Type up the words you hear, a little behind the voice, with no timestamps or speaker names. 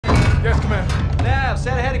Yes, Commander. Nav,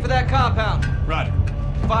 set a heading for that compound. Roger.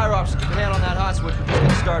 Fire officer, keep a hand on that hot switch. We're just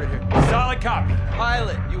getting started here. Solid copy.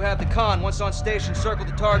 Pilot, you have the con. Once on station, circle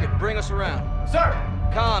the target. Bring us around. Sir.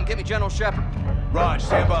 Com, get me General Shepard. Raj,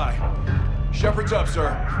 stand by. Shepard's up,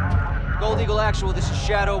 sir. Gold Eagle Actual, this is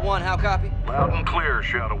Shadow 1. How copy? Loud and clear,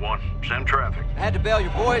 Shadow 1. Send traffic. I had to bail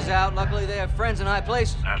your boys out. Luckily, they have friends in high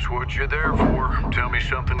places. That's what you're there for. Tell me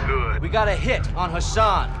something good. We got a hit on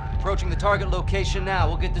Hassan. Approaching the target location now.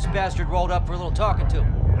 We'll get this bastard rolled up for a little talking to.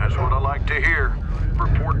 That's what I like to hear.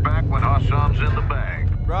 Report back when Hassan's in the bag.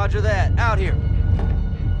 Roger that. Out here.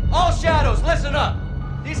 All Shadows, listen up.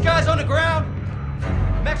 These guys on the ground,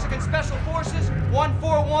 Mexican Special Forces,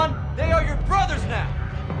 141, they are your brothers now.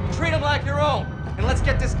 Treat them like your own. And let's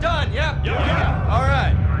get this done, yeah? Yeah. All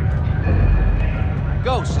right.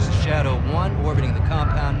 Ghost, this is Shadow 1, orbiting the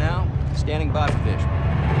compound now. Standing by for visual.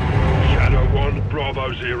 Shadow 1,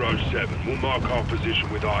 Bravo 07. We'll mark our position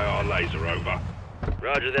with IR laser, over.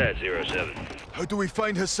 Roger that, 07. How do we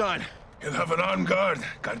find Hassan? He'll have an armed guard.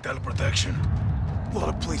 Got teleprotection. A lot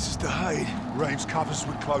of places to hide. Range covers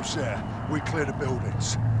with close air. We clear the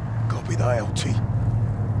buildings. Copy the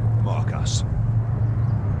ILT. Mark us.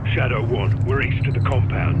 Shadow 1, we're east of the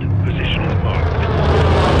compound. Position is marked.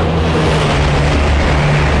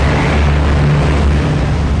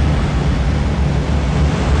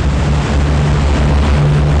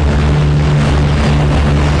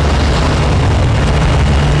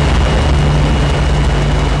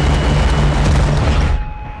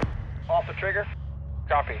 Off the trigger.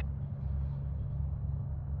 Copy.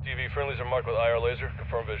 TV friendlies are marked with IR laser.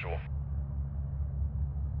 Confirm visual.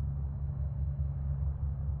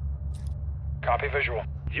 Copy visual.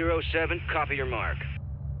 07, copy your mark.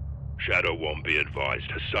 Shadow 1, be advised.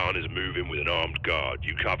 Hassan is moving with an armed guard.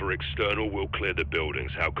 You cover external, we'll clear the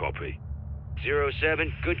buildings. How copy?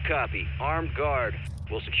 07, good copy. Armed guard.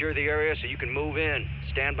 We'll secure the area so you can move in.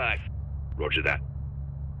 Stand by. Roger that.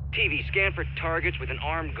 TV, scan for targets with an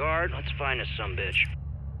armed guard. Let's find this sumbitch.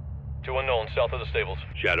 2 unknown, south of the stables.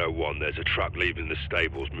 Shadow 1, there's a truck leaving the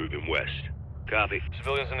stables moving west. Copy.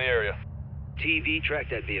 Civilians in the area. TV, track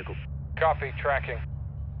that vehicle. Copy, tracking.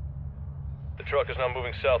 The truck is now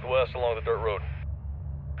moving southwest along the dirt road.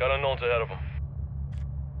 Got unknowns ahead of them.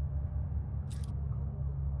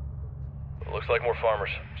 Looks like more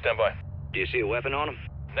farmers. Stand by. Do you see a weapon on him?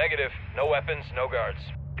 Negative. No weapons, no guards.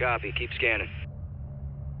 Copy, keep scanning.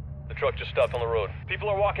 The truck just stopped on the road. People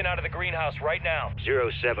are walking out of the greenhouse right now.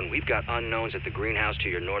 07, we've got unknowns at the greenhouse to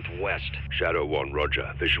your northwest. Shadow 1,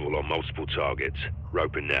 roger. Visual on multiple targets.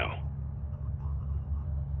 Roping now.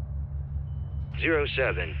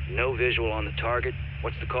 07, no visual on the target.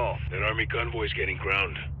 What's the call? An army convoy's getting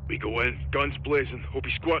ground. We go in, guns blazing. Hope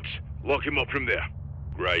he squats. Lock him up from there.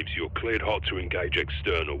 Graves, you're cleared hot to engage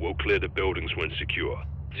external. We'll clear the buildings when secure.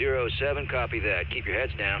 07, copy that. Keep your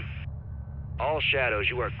heads down. All Shadows,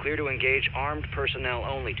 you are clear to engage armed personnel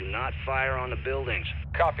only. Do not fire on the buildings.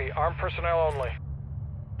 Copy. Armed personnel only.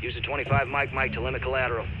 Use the 25 mic to limit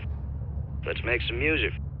collateral. Let's make some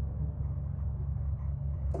music.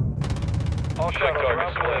 All Shadows,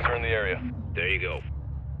 targets civilians are in the area. There you go.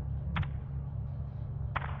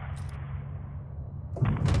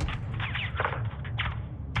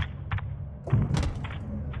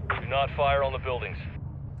 Do not fire on the buildings.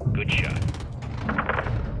 Good shot.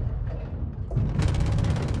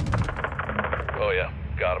 Oh yeah,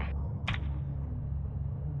 got him.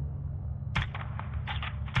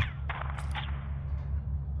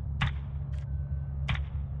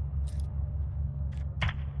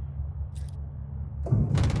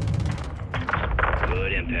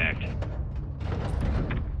 Good impact.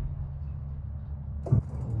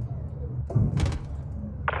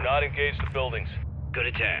 Do not engage the buildings. Good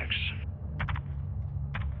attacks.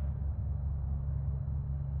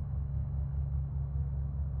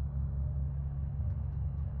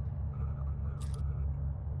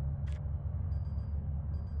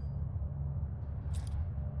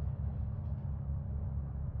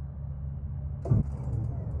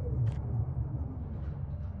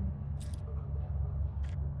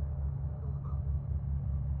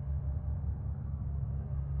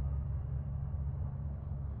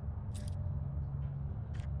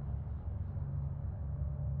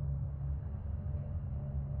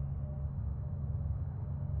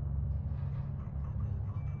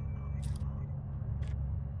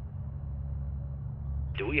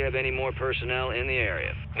 Do we have any more personnel in the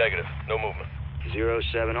area? Negative. No movement.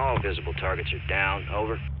 07, all visible targets are down.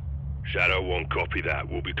 Over. Shadow 1, copy that.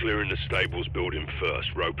 We'll be clearing the stables building first.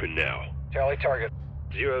 Roping now. Tally target.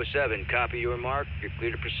 07, copy your mark. You're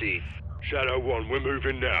clear to proceed. Shadow 1, we're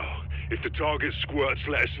moving now. If the target squirts,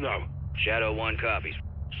 let us know. Shadow 1 copies.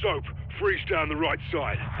 Soap, freeze down the right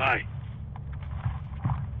side. Aye.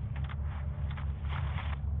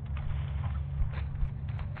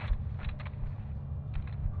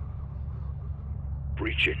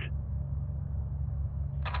 Breaching.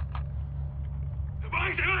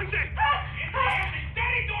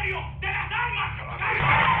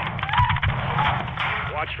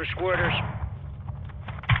 Watch for squirters.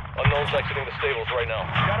 Unknown's exiting the stables right now.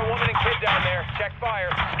 Got a woman and kid down there. Check fire.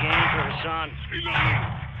 Scan for Hassan.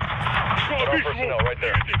 Got our personnel right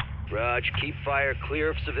there. Raj, keep fire clear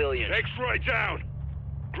of civilians. X-ray down.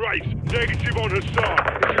 Graves, negative on Hassan.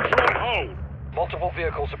 It's a dry hole. Multiple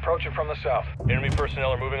vehicles approaching from the south. Enemy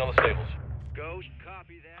personnel are moving on the stables. Ghost,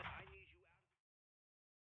 copy that. I need you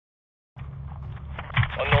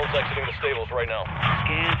Unknown's exiting the stables right now.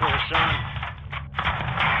 Scan for Hassan.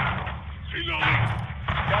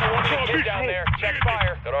 Got a woman and kid down there. Check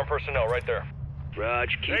fire. Got armed personnel right there.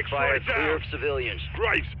 Raj, keep X-ray fire down. clear of civilians.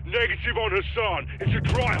 Graves, negative on Hassan. It's a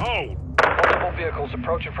dry hole. Multiple vehicles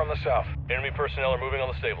approaching from the south. Enemy personnel are moving on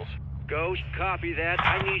the stables. Ghost, copy that.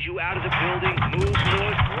 I need you out of the building. Move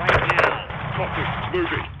north right now. Copy,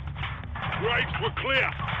 moving. Graves, we're clear.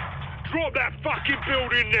 Drop that fucking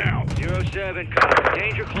building now. 07, copy.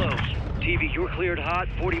 Danger close. TV, you're cleared hot.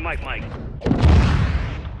 40 Mike.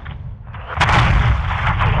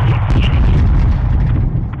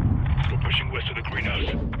 We're pushing west of the greenhouse.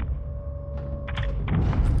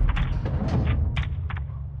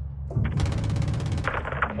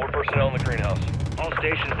 More personnel in the greenhouse. All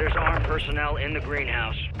stations, there's armed personnel in the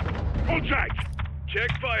greenhouse. Contact!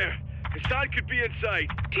 Check fire. Hassan could be inside.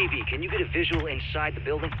 TV, can you get a visual inside the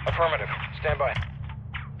building? Affirmative. Stand by.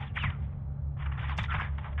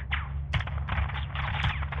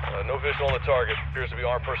 No visual on the target. Appears to be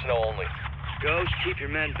armed personnel only. Ghost, keep your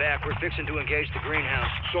men back. We're fixing to engage the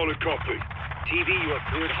greenhouse. Solid copy. TV, you are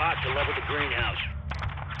cleared hot to level the greenhouse.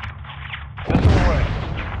 Missile away.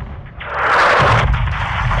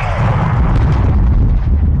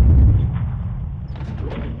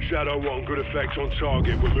 Shadow 1, good effect on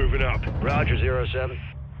target. We're moving up. Roger, 07.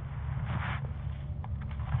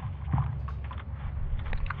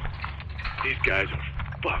 These guys are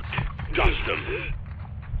fucked. Dust them.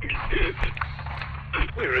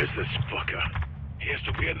 Where is this fucker? He has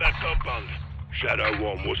to be in that compound. Shadow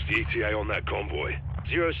 1, what's the ETA on that convoy?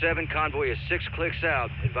 07, convoy is 6 clicks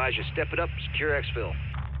out. Advise you step it up, secure exfil.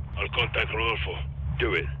 I'll contact Rodolfo.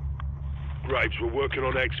 Do it. Graves, we're working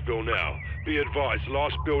on exfil now. Be advised,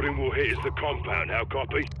 last building we'll hit is the compound. How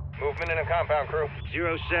copy? Movement in a compound, crew.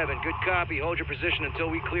 07, good copy. Hold your position until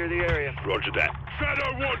we clear the area. Roger that.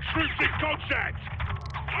 Shadow 1, troops in contact!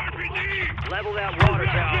 RPG! Level that water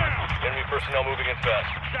tower. Enemy personnel moving in fast.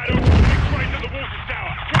 Shadow 1, straight to the water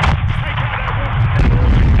tower! Take out that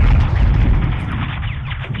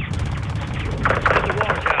Hit the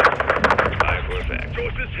water tower. Aye, for a fact.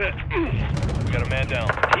 Sources hit. We got a man down.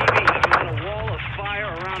 TV, there's been a wall of fire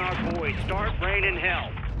around our boys. Start raining hell.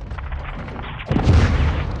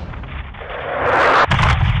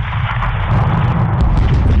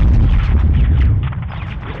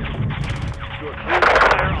 You're clear of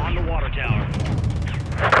fire on the water tower.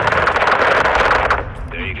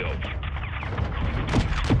 There you go.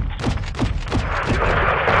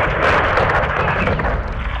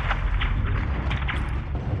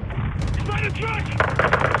 Find a truck!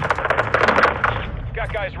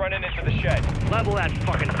 Got guys running into the shed. Level that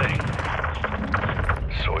fucking thing.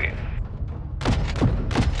 Sweet.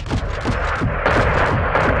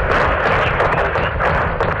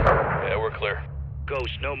 Yeah, we're clear.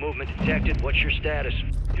 Ghost, no movement detected. What's your status?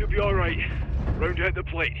 You'll be alright. Round at the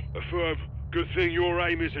plate. Affirm. Good thing your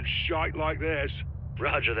aim isn't shite like theirs.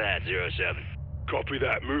 Roger that, 07. Copy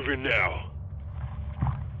that. Moving now.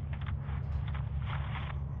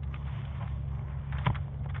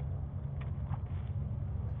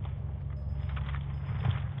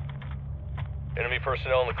 Enemy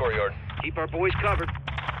personnel in the courtyard. Keep our boys covered.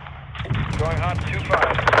 Going hot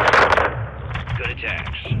 2-5. Good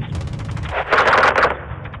attacks.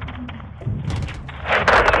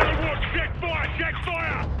 Check fire! Check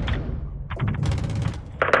fire!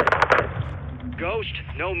 Ghost,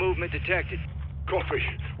 no movement detected. Copy.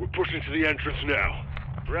 We're pushing to the entrance now.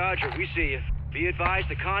 Roger, we see you. Be advised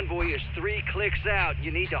the convoy is 3 clicks out. You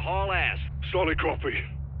need to haul ass. Solid copy.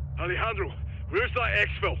 Alejandro, where's that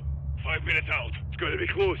exfil? 5 minutes out. It's going to be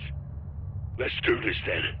close. Let's do this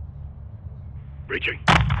then. Reaching.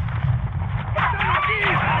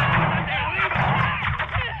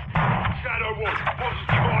 Shadow 1, positive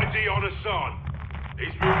ID on Hassan.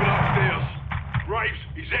 He's moving upstairs. Graves,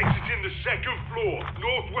 he's exiting the 2nd floor,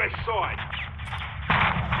 northwest side.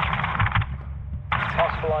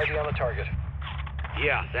 Possible ID on the target.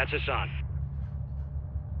 Yeah, that's Hassan.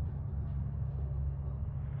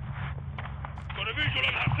 Got a visual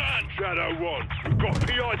on Hassan. Shadow 1. We've got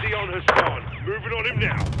PID on Hassan. Moving on him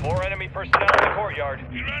now. More enemy personnel in the courtyard.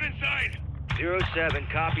 He ran inside. 07,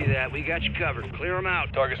 copy that. We got you covered. Clear them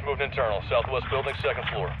out. Target's moved internal. Southwest building, 2nd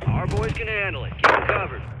floor. Our boys can handle it. Keep them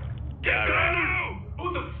covered. Get down!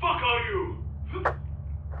 Who the fuck are you?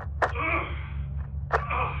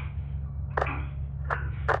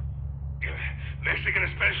 Mexican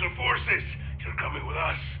Special Forces, you're coming with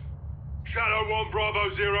us. Shadow 1 Bravo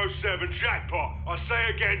 07, jackpot. I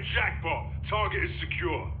say again, jackpot. Target is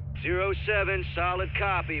secure. 07, solid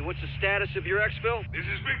copy. What's the status of your exfil? This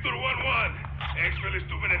is Victor 1-1. Exfil is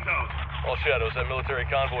 2 minutes out. All Shadows, that military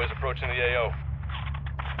convoy is approaching the AO.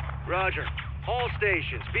 Roger. All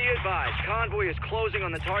stations, be advised. Convoy is closing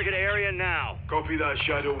on the target area now. Copy that,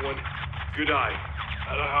 Shadow 1. Good eye.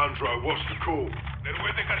 Alejandro, what's the call?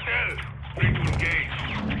 Después cartel. Free to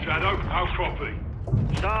engage. Shadow, how copy?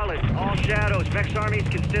 Solid. All Shadows. Vex Army is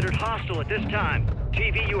considered hostile at this time.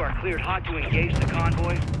 TV, you are cleared hot to engage the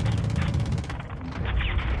convoy.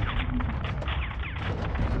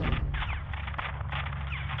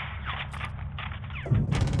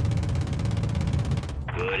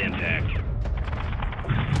 Good impact.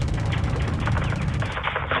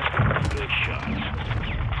 Good shots.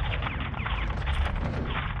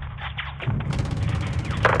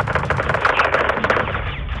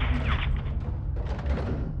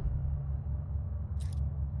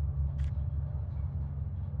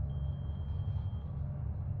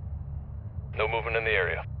 No movement in the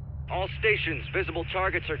area. All stations, visible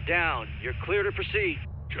targets are down. You're clear to proceed.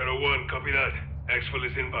 Shadow 1, copy that. Exfil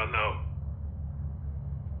is inbound now.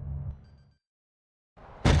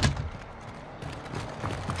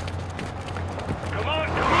 Come on,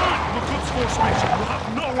 come on! We're good sports, mate. We'll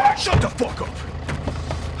have no way. Shut the fuck up!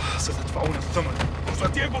 Se te una thumb. Justo a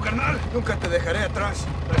tiempo, carnal. Nunca te dejaré atrás.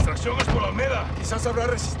 La extracción es por Almeda. Quizás habrá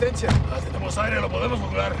resistencia. Tenemos aire, lo podemos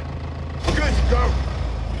lograr. Good, go!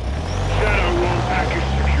 Shadow 1 package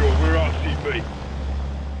secure. We're RCB.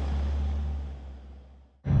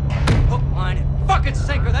 Hook, line, and fucking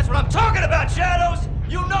sinker. That's what I'm talking about, Shadows!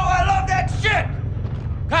 You know I love that shit!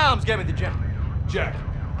 Comms, get me the gem. Jack.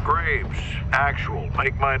 Graves, actual,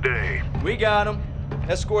 make my day. We got him.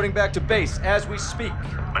 Escorting back to base as we speak.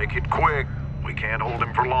 Make it quick. We can't hold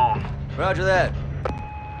him for long. Roger that.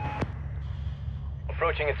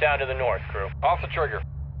 Approaching a town to the north, crew. Off the trigger.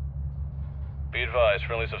 Be advised,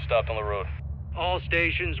 friendlies have stopped on the road. All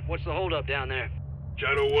stations, what's the holdup down there?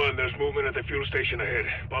 Shadow 1, there's movement at the fuel station ahead.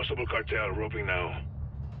 Possible cartel, roping now.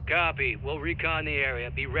 Copy. We'll recon the area.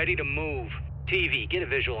 Be ready to move. TV, get a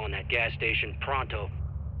visual on that gas station, pronto.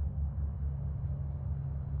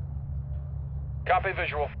 Copy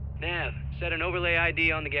visual. Nav, set an overlay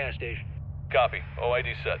ID on the gas station. Copy.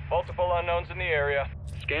 OID set. Multiple unknowns in the area.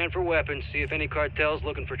 Scan for weapons, see if any cartel's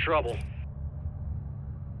looking for trouble.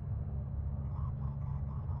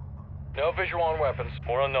 No visual on weapons.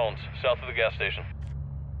 More unknowns. South of the gas station.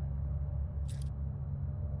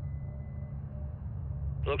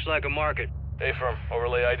 Looks like a market. A-firm.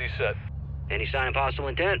 Overlay ID set. Any sign of hostile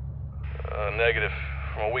intent? Negative.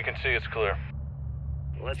 From what we can see, it's clear.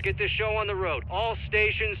 Let's get this show on the road. All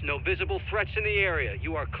stations, no visible threats in the area.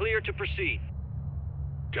 You are clear to proceed.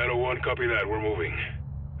 Shadow 1, copy that. We're moving.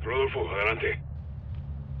 Rodolfo, adelante.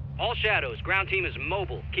 All Shadows, ground team is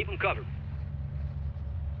mobile. Keep them covered.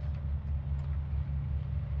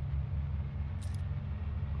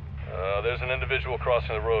 There's an individual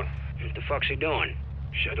crossing the road. What the fuck's he doing?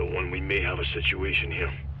 Shadow 1, we may have a situation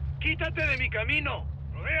here. Quítate de mi camino.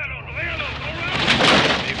 Rodéalo, rodéalo,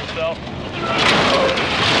 Vehicle south.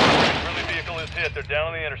 Friendly vehicle is hit. They're down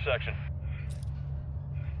on the intersection.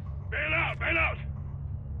 Bail out, bail out!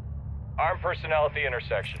 Armed personnel at the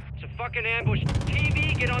intersection. It's a fucking ambush.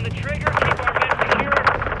 TV, get on the trigger. Keep our men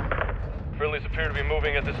secure. Friendlies appear to be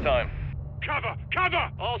moving at this time. Cover!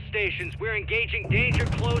 Cover! All stations, we're engaging danger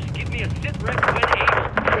close. Give me a sit rep when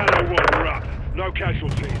able. Shadow 1, we're up. No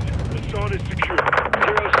casualties. The zone is secure.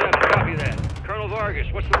 07, copy that. Colonel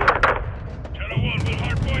Vargas, what's the word? Shadow 1, we'll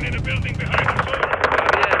hardpoint in the building behind us, over.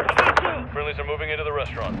 Copy that. Friendlies are moving into the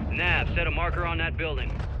restaurant. Nav, set a marker on that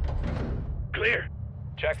building. Clear.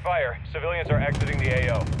 Check fire. Civilians are exiting the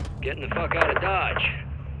AO. Getting the fuck out of Dodge.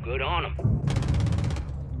 Good on them.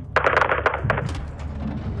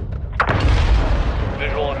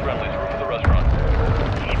 Visual on friendlies. Roof of the restaurant.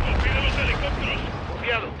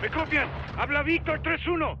 Copiado. ¿Me copian? Habla Víctor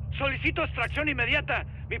 3-1. Solicito extracción inmediata.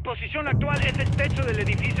 Mi posición actual es el techo del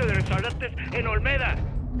edificio de restaurantes en Olmeda.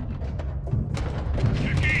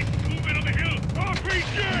 Jackie, movement on the hill.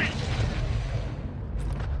 RPG!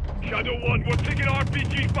 Shadow 1, we're taking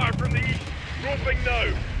RPG fire from the east. Roping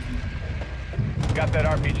now. Got that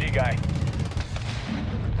RPG guy.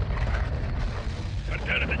 I'm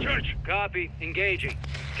down at the church. Copy. Engaging.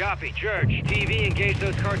 Copy. Church. TV, engage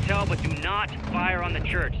those cartel, but do not fire on the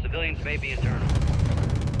church. Civilians may be internal.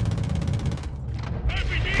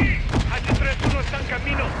 RPG! H31 está en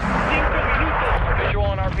camino. 5 minutos. Visual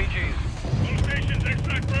on RPGs. All stations,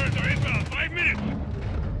 extract birds are inbound. 5 minutes.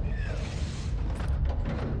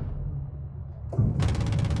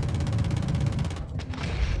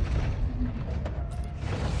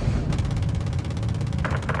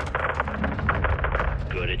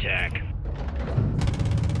 Good attack.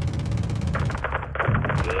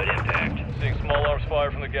 Good impact. Seeing small arms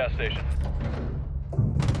fire from the gas station.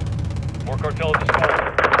 More cartel at the school.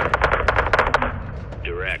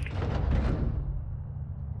 Direct.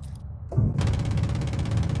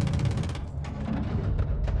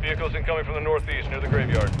 Vehicles incoming from the northeast near the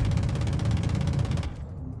graveyard.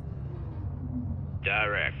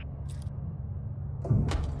 Direct.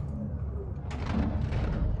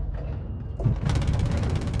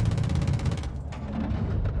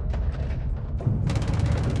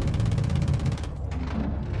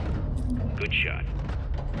 Good shot.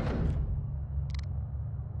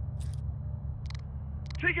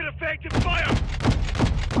 Taking effective fire.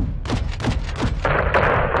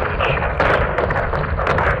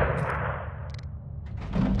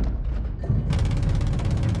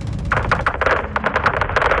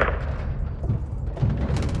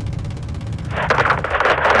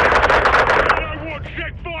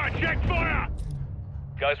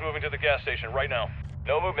 Guys moving to the gas station right now.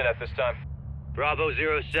 No movement at this time. Bravo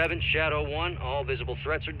 07, Shadow 1, all visible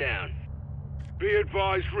threats are down. Be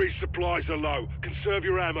advised, resupplies are low. Conserve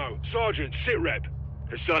your ammo. Sergeant, sit rep.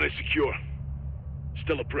 Hassan is secure.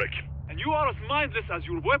 Still a prick. And you are as mindless as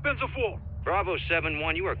your weapons of war. Bravo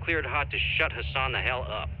 7-1, you are cleared hot to shut Hassan the hell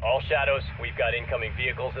up. All shadows, we've got incoming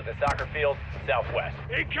vehicles at the soccer field, southwest.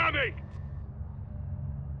 Incoming!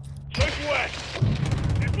 Southwest!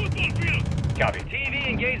 The football field! Copy. TV,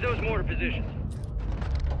 engage those mortar positions.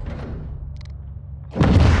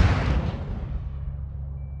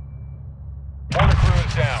 Mortar crew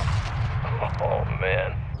is down. Oh,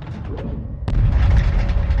 man.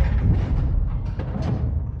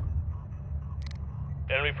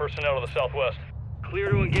 Enemy personnel to the southwest.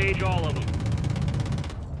 Clear to engage all of them.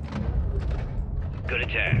 Good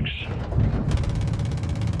attacks.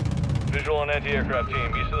 Visual on anti-aircraft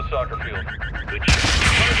team, east of the soccer field. Good shot.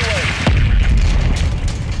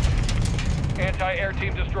 Anti-air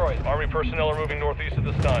team destroyed. Army personnel are moving northeast at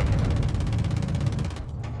this time.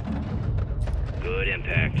 Good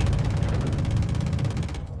impact.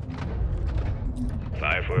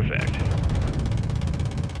 Fire for effect.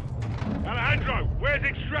 Alejandro, where's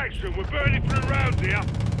extraction? We're burning through rounds here.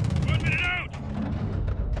 1 minute out!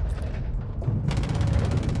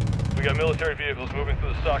 We got military vehicles moving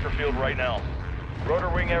through the soccer field right now. Rotor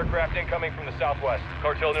wing aircraft incoming from the southwest.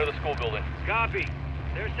 Cartel near the school building. Copy.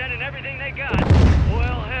 They're sending everything they got.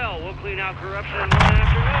 Well, hell, we'll clean out corruption in 1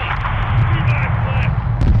 afternoon. 3 miles left.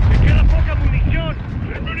 Me queda poca munición.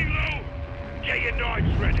 They're running low. Get your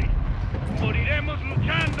knives ready. Moriremos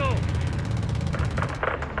luchando.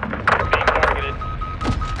 Being targeted.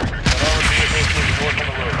 One armored vehicle moving north on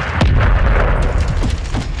the road.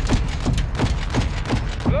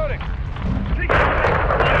 Loading.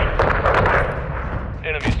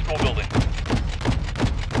 Enemy school building.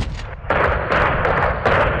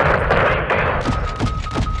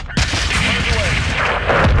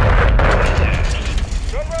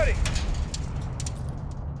 Gun ready.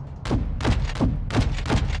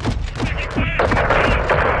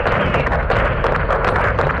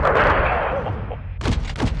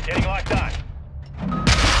 Getting locked on.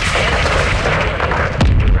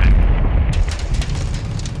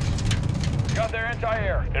 Got their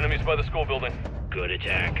anti-air. Enemies by the school building. Good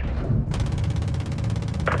attack.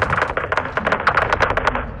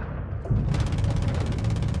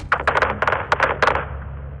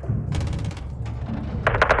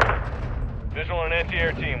 Visual and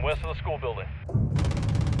anti-air team west of the school building.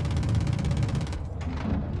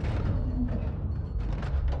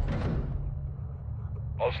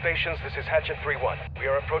 All stations, this is Hatchet 3-1. We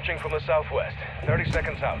are approaching from the southwest. 30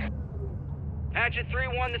 seconds out. Hatchet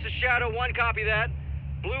 3-1, this is Shadow 1, copy that.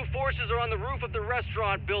 Blue forces are on the roof of the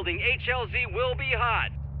restaurant building. HLZ will be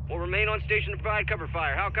hot. We'll remain on station to provide cover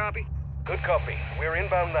fire. How copy? Good copy. We're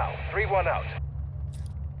inbound now. 3-1 out.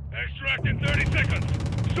 Extract in 30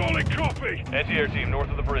 seconds. Solid copy. Anti-air team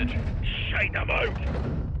north of the bridge. Shake them out.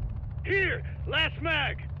 Here, last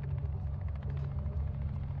mag.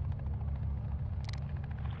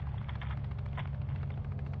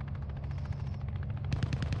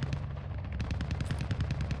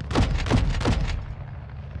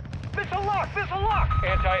 lock! There's a lock!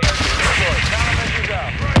 Anti-air deployed. Countermeasures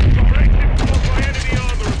out. Directed by enemy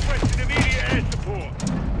armor. Requesting immediate air support.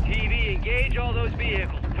 TV, engage all those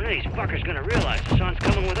vehicles. When are these fuckers gonna realize the sun's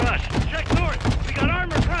coming with us? Check north. We got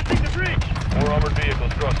armor crossing the bridge. More armored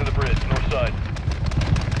vehicles crossing the bridge, north side.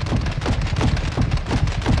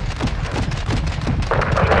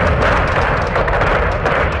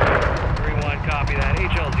 Copy that.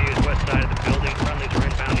 HLZ is west side of the building. Friendlies are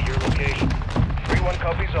inbound to your location. 3-1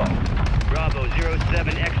 copies all. Bravo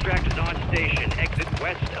 07, extract is on station. Exit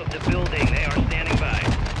west of the building. They are standing by.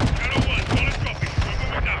 Shadow 1, solid copy. We're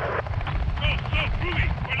moving now. Go, Ruby.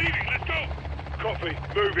 We're leaving. Let's go. Copy.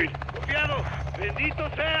 Moving. Copiado. Bendito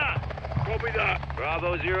sea. Copy that.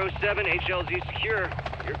 Bravo 07, HLZ secure.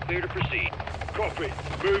 You're clear to proceed. Copy.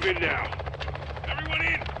 Moving now. Everyone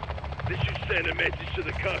in. This should send a message to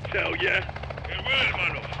the cartel, yeah? It will,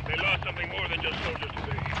 hermano. They lost something more than just soldiers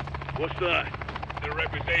today. What's that? Their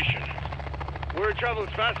reputation. Word travels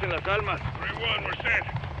fast in Las Almas. 3-1, we're set.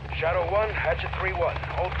 Shadow 1, Hatchet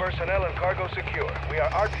 3-1. All personnel and cargo secure. We are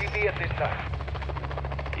RTB at this time.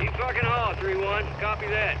 Keep fucking haul, 3-1. Copy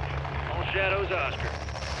that. All shadows, Oscar.